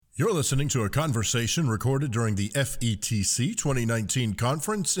You're listening to a conversation recorded during the FETC 2019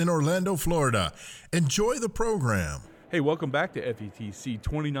 conference in Orlando, Florida. Enjoy the program. Hey, welcome back to FETC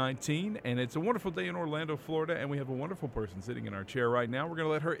 2019, and it's a wonderful day in Orlando, Florida, and we have a wonderful person sitting in our chair right now. We're going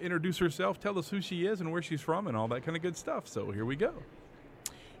to let her introduce herself, tell us who she is and where she's from and all that kind of good stuff. So here we go.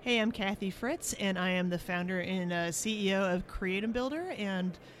 Hey, I'm Kathy Fritz, and I am the founder and CEO of Create & Builder,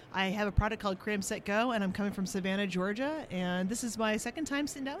 and I have a product called Create Set Go, and I'm coming from Savannah, Georgia, and this is my second time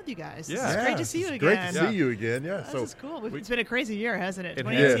sitting down with you guys. Yeah. It's great to see you again. Great to see you again, yeah. This is cool. It's been a crazy year, hasn't it? It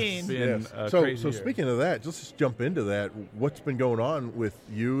 2018. has been a So crazy year. speaking of that, just jump into that. What's been going on with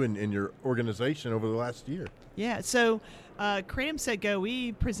you and your organization over the last year? Yeah, so Create Set Go,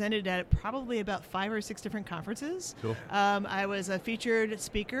 we presented at probably about 5 or 6 different conferences. Cool. I was a featured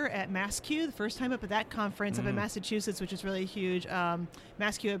speaker at MassQ, the first time up at that conference up in Massachusetts, which is really huge.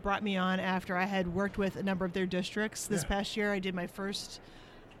 MassQ had brought me on after I had worked with a number of their districts this past year. I did my first,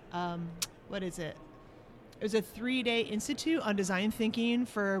 It was a 3-day institute on design thinking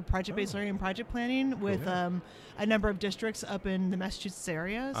for project-based learning and project planning with a number of districts up in the Massachusetts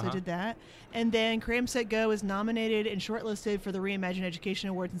area. So I did that. And then Create Set Go was nominated and shortlisted for the Reimagine Education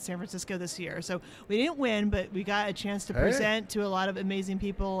Awards in San Francisco this year. So we didn't win, but we got a chance to present to a lot of amazing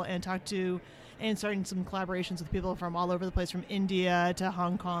people and talk to and starting some collaborations with people from all over the place, from India to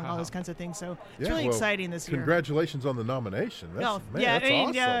Hong Kong, all those kinds of things. So it's really exciting this year. Congratulations on the nomination. That's awesome.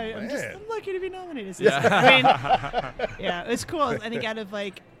 I'm lucky to be nominated. It's cool. I think out of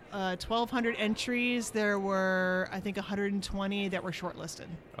 1,200 entries, there were, 120 that were shortlisted.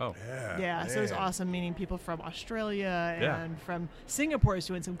 Oh. Yeah, so it was awesome meeting people from Australia and from Singapore is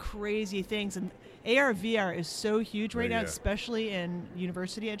doing some crazy things. And AR, VR is so huge right now, especially in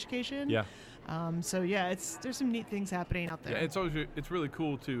university education. Yeah. There's some neat things happening out there. Yeah, it's really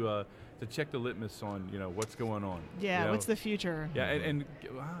cool to check the litmus on what's going on. Yeah, what's the future? Yeah, and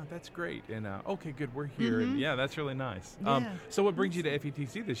that's great. And okay, good, we're here. And yeah, that's really nice. Yeah. So what brings you to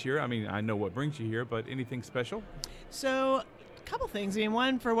FETC this year? I mean, I know what brings you here, but anything special? So a couple things.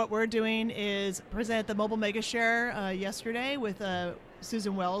 One for what we're doing is present at the Mobile Mega Share yesterday with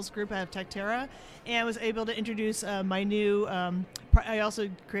Susan Wells' group out of Tecterra, and was able to introduce my new I also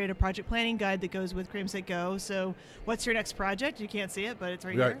created a project planning guide that goes with Create Set Go. So what's your next project? You can't see it, but it's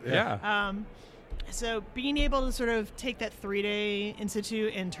right here. Yeah. So being able to sort of take that 3-day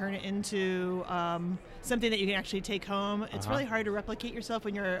institute and turn it into something that you can actually take home. It's really hard to replicate yourself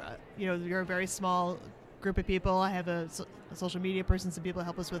when you're a very small group of people. I have a social media person, some people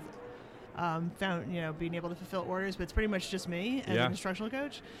help us with being able to fulfill orders, but it's pretty much just me as an instructional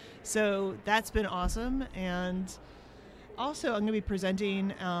coach. So that's been awesome. And also I'm going to be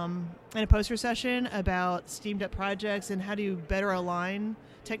presenting in a poster session about steamed up projects and how to better align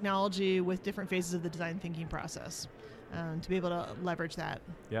technology with different phases of the design thinking process to be able to leverage that.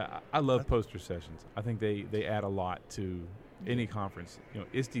 Yeah, I love poster sessions. I think they add a lot to any conference.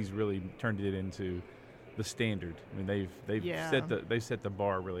 ISTE's really turned it into the standard. I mean, they've set the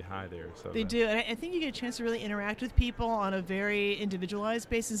bar really high there. So they do, and I think you get a chance to really interact with people on a very individualized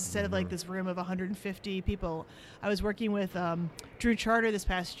basis instead of this room of 150 people. I was working with Drew Charter this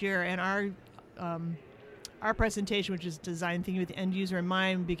past year, and our presentation, which is design thinking with the end user in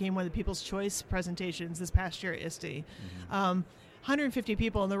mind, became one of the People's Choice presentations this past year at ISTE. 150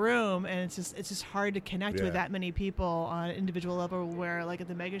 people in the room, and it's just hard to connect with that many people on an individual level, where at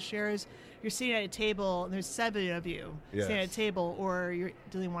the mega shares, you're sitting at a table and there's 7 of you sitting at a table, or you're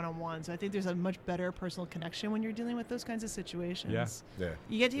dealing one-on-one. So I think there's a much better personal connection when you're dealing with those kinds of situations.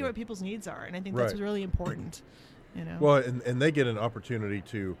 You get to hear what people's needs are, and I think that's really important. Well, and they get an opportunity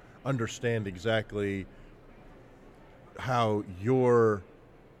to understand exactly how your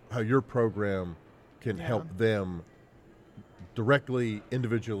program can help them directly,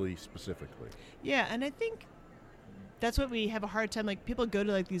 individually, specifically. Yeah, and I think that's what we have a hard time. People go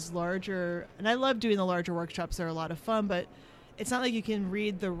to these larger, and I love doing the larger workshops. They're a lot of fun, but it's not like you can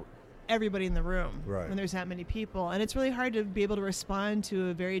read everybody in the room when there's that many people, and it's really hard to be able to respond to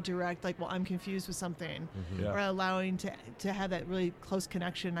a very direct, I'm confused with something, or allowing to have that really close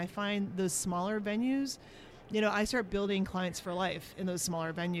connection. I find those smaller venues, I start building clients for life in those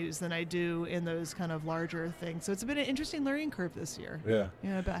smaller venues than I do in those kind of larger things. So it's been an interesting learning curve this year.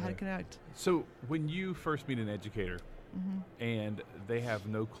 About how to connect. So when you first meet an educator and they have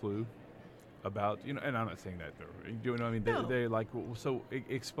no clue about, and I'm not saying that they're like, so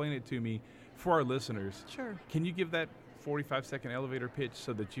explain it to me for our listeners. Sure. Can you give that 45-second elevator pitch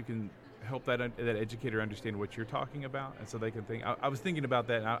so that you can help that educator understand what you're talking about, and so they can think. I was thinking about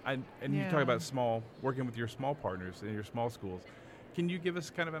that, and you talk about working with your small partners in your small schools. Can you give us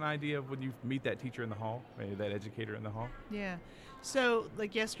kind of an idea of when you meet that teacher in the hall, that educator in the hall? Yeah. So,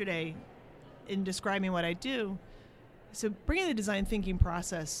 like yesterday, in describing what I do, so bringing the design thinking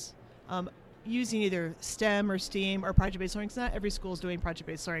process, using either STEM or STEAM or project-based learning, because not every school is doing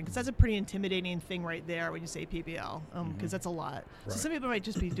project-based learning, because that's a pretty intimidating thing right there when you say PBL, because that's a lot. Right. So some people might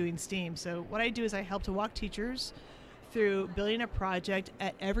just be doing STEAM. So what I do is I help to walk teachers through building a project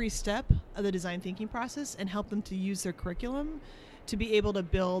at every step of the design thinking process and help them to use their curriculum to be able to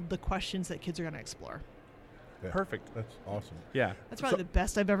build the questions that kids are going to explore. Yeah. Perfect. That's awesome. Yeah. That's probably the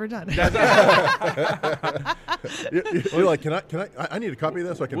best I've ever done. You're like, I need a copy of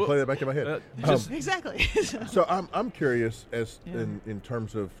this so I can play that back in my head. Exactly. So I'm curious in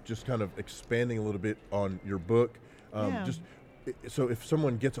terms of just kind of expanding a little bit on your book. So if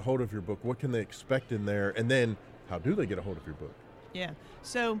someone gets a hold of your book, what can they expect in there? And then how do they get a hold of your book? Yeah.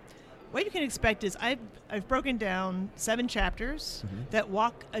 So what you can expect is I've broken down 7 chapters that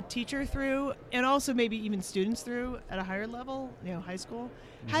walk a teacher through, and also maybe even students through at a higher level, high school,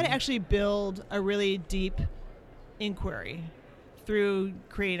 how to actually build a really deep inquiry through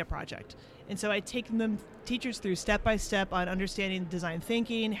creating a project. And so I take teachers through step by step on understanding design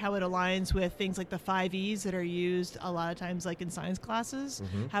thinking, how it aligns with things like the 5 E's that are used a lot of times like in science classes,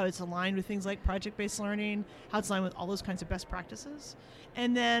 how it's aligned with things like project-based learning, how it's aligned with all those kinds of best practices.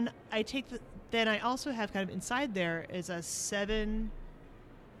 And then I also have kind of inside there is a 7-step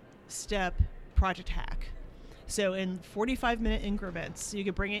project hack. So in 45-minute increments, you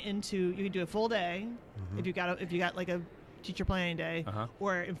could bring it you could do a full day if you got like a teacher planning day,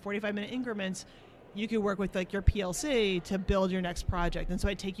 or in 45-minute increments, you could work with like your PLC to build your next project. And so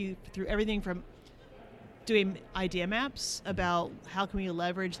I take you through everything from doing idea maps about how can we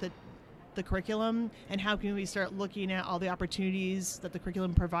leverage the curriculum, and how can we start looking at all the opportunities that the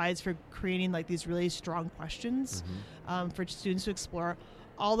curriculum provides for creating like these really strong questions for students to explore,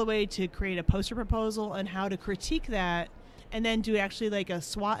 all the way to create a poster proposal and how to critique that, and then do actually like a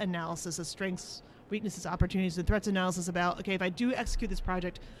SWOT analysis of strengths, weaknesses, opportunities, and threats analysis about, okay, if I do execute this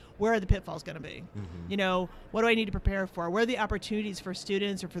project, where are the pitfalls going to be? What do I need to prepare for? Where are the opportunities for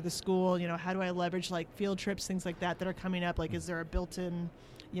students or for the school? How do I leverage like field trips, things like that are coming up? Like, is there a built-in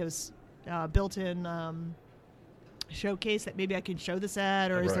showcase that maybe I can show this at,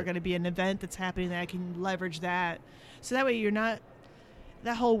 or is there going to be an event that's happening that I can leverage that? So that way you're not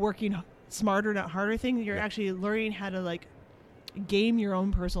that whole working smarter, not harder thing. You're actually learning how to like game your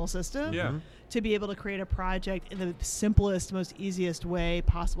own personal system to be able to create a project in the simplest, most easiest way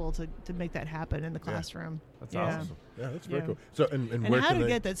possible to make that happen in the classroom. That's awesome. Yeah, that's very cool. So, and where how to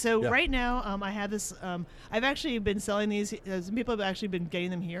get that? So right now, I have this. I've actually been selling these. Some people have actually been getting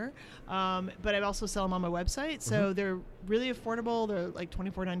them here, but I also sell them on my website. So they're really affordable. They're like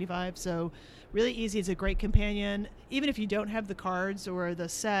 $24.95. So really easy. It's a great companion. Even if you don't have the cards or the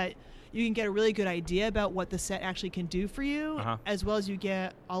set, you can get a really good idea about what the set actually can do for you, as well as you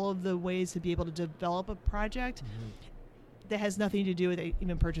get all of the ways to be able to develop a project that has nothing to do with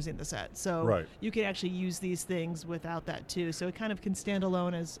even purchasing the set. So you can actually use these things without that too. So it kind of can stand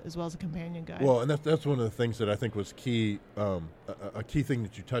alone as well as a companion guide. Well, and that's one of the things that I think was key, a key thing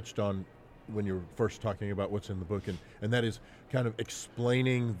that you touched on when you were first talking about what's in the book, and that is kind of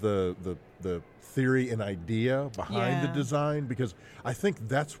explaining the theory and idea behind the design, because I think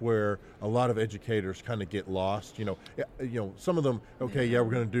that's where a lot of educators kind of get lost. Some of them, we're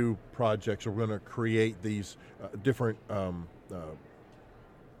going to do projects, or we're going to create these different. I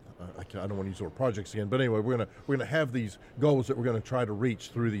don't want to use the word projects again, but anyway, we're gonna have these goals that we're going to try to reach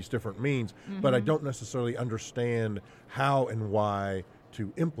through these different means. But I don't necessarily understand how and why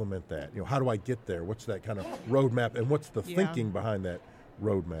to implement that. How do I get there? What's that kind of roadmap, and what's the thinking behind that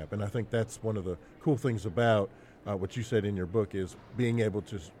roadmap? And I think that's one of the cool things about what you said in your book, is being able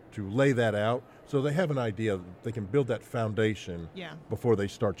to lay that out so they have an idea, they can build that foundation before they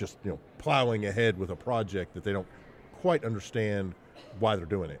start just plowing ahead with a project that they don't quite understand why they're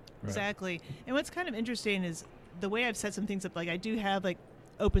doing it. Exactly. And what's kind of interesting is the way I've set some things up. Like I do have like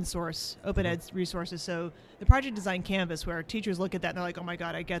open source, open ed resources. So the project design canvas, where teachers look at that and they're like, oh my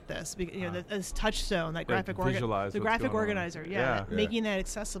God, I get this. This touchstone, that graphic organizer, making that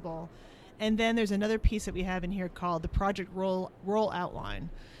accessible. And then there's another piece that we have in here called the project role outline.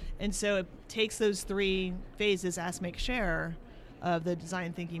 And so it takes those 3 phases, ask, make, share, of the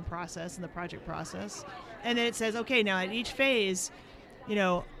design thinking process and the project process. And then it says, okay, now at each phase,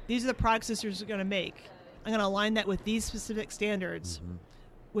 these are the products that you're going to make. I'm going to align that with these specific standards,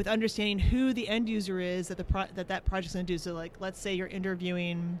 with understanding who the end user is that that project's going to do. So like, let's say you're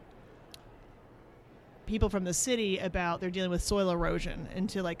interviewing people from the city about they're dealing with soil erosion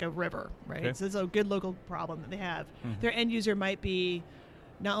into like a river, right? Okay. So it's a good local problem that they have. Their end user might be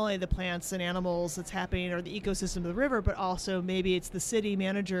not only the plants and animals that's happening or the ecosystem of the river, but also maybe it's the city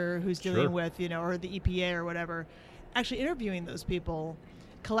manager who's dealing with, or the EPA or whatever, actually interviewing those people,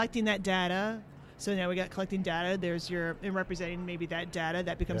 collecting that data. So now we got collecting data. There's and representing maybe that data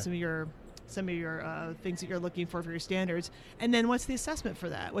that becomes some of your things that you're looking for your standards. And then what's the assessment for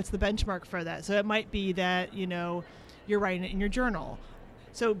that? What's the benchmark for that? So it might be that, you're writing it in your journal.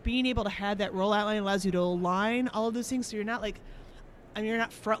 So being able to have that role outline allows you to align all of those things. So you're not you're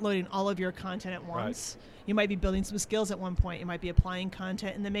not front loading all of your content at once. Right. You might be building some skills at one point. You might be applying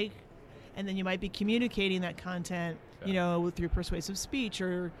content and then you might be communicating that content, through persuasive speech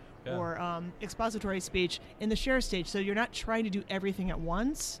or expository speech in the share stage. So you're not trying to do everything at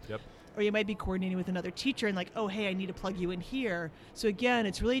once. Yep. Or you might be coordinating with another teacher and oh, hey, I need to plug you in here. So again,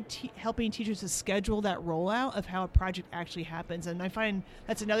 it's really helping teachers to schedule that rollout of how a project actually happens. And I find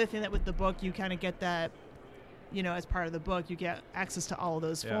that's another thing that with the book, you kind of get that, as part of the book, you get access to all of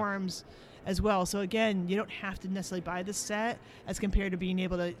those forms as well. So again, you don't have to necessarily buy the set as compared to being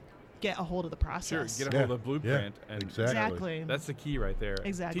able to get a hold of the process. Sure, get a hold of the blueprint. Yeah, and exactly. That's the key right there.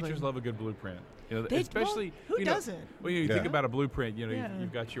 Exactly. Teachers love a good blueprint. Especially who doesn't? When you think about a blueprint,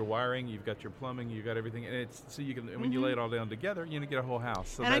 you've got your wiring, you've got your plumbing, you've got everything, and it's so you can. And when you lay it all down together, you get a whole house.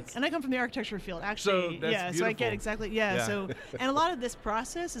 So and I come from the architecture field, actually. So that's so I get exactly. So and a lot of this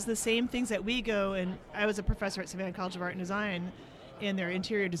process is the same things that we go. And I was a professor at Savannah College of Art and Design in their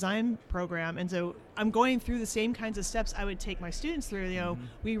interior design program, and so I'm going through the same kinds of steps I would take my students through.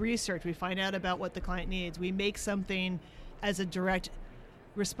 We research, we find out about what the client needs, we make something as a direct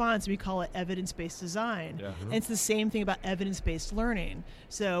response. We call it evidence-based design. And it's the same thing about evidence-based learning.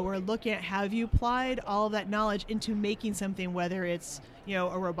 So we're looking at how have you applied all of that knowledge into making something, whether it's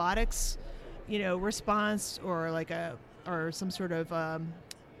a robotics response or or some sort of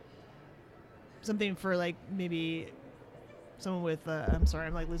something for maybe someone with I'm sorry,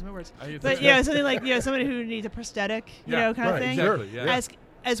 I'm losing my words. But something like somebody who needs a prosthetic, kind of thing. Exactly.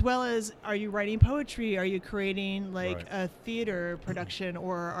 As well as, are you writing poetry? Are you creating a theater production,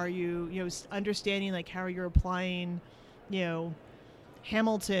 or are you understanding how you're applying,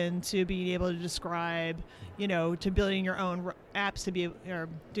 Hamilton to being able to describe, to building your own apps to be, or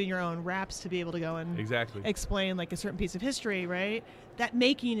doing your own raps to be able to go and explain a certain piece of history, right? That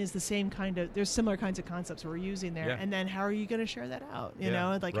making is the same there's similar kinds of concepts we're using there. And then how are you going to share that out?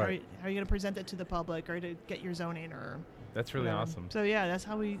 How are you going to present that to the public or to get your zoning or... That's really awesome. So that's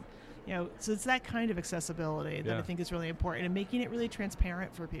how we, so it's that kind of accessibility that I think is really important, and making it really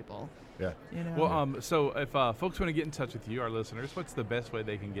transparent for people. Yeah. Well, so if folks want to get in touch with you, our listeners, what's the best way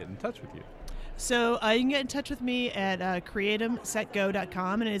they can get in touch with you? So you can get in touch with me at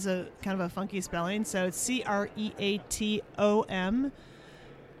creatumsetgo.com, and it is a kind of a funky spelling. So it's CREATOM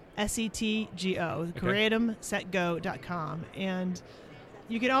SETGO, creatumsetgo.com. And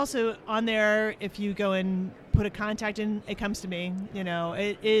you can also, on there, if you go and put a contact in, it comes to me.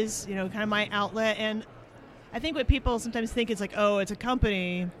 It is, kind of my outlet. And I think what people sometimes think is it's a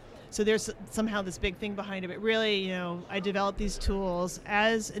company, so there's somehow this big thing behind it. But really, I developed these tools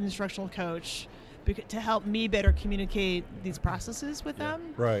as an instructional coach to help me better communicate these processes with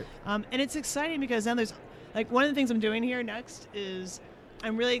them. Right. And it's exciting because then there's, one of the things I'm doing here next is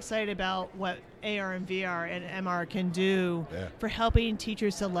I'm really excited about what AR and VR and MR can do for helping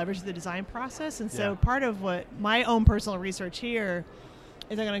teachers to leverage the design process. And so part of what my own personal research here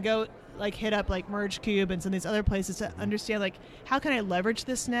is I'm going to go hit up MergeCube and some of these other places to understand how can I leverage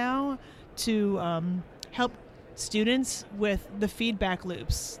this now to help students with the feedback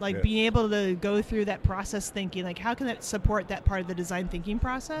loops, being able to go through that process thinking, how can that support that part of the design thinking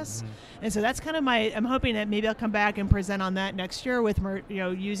process. And so that's kind of I'm hoping that maybe I'll come back and present on that next year with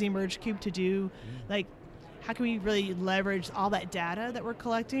using MergeCube to do how can we really leverage all that data that we're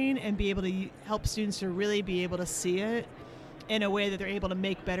collecting and be able to help students to really be able to see it in a way that they're able to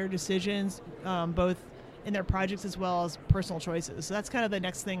make better decisions, both in their projects as well as personal choices. So that's kind of the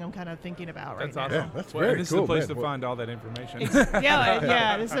next thing I'm kind of thinking about right now. That's awesome. Yeah, that's very this cool. This is the place to find all that information.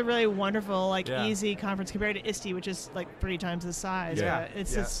 This is a really wonderful, easy conference compared to ISTE, which is 3 times the size.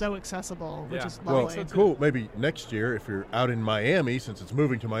 It's just so accessible, which is lovely. Well, cool. Maybe next year, if you're out in Miami, since it's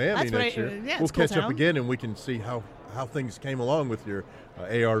moving to Miami next year, we'll catch up again and we can see how things came along with your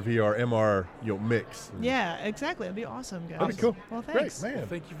AR, VR, MR mix. Yeah, exactly. It'd be awesome, guys. That'd be cool. Well, thanks. Great, man. Well,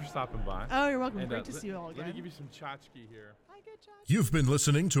 thank you for stopping by. Oh, you're welcome. And, great to see you all again. Let me give you some tchotchke here. Hi, good tchotchke. You've been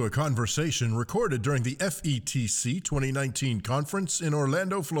listening to a conversation recorded during the FETC 2019 conference in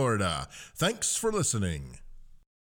Orlando, Florida. Thanks for listening.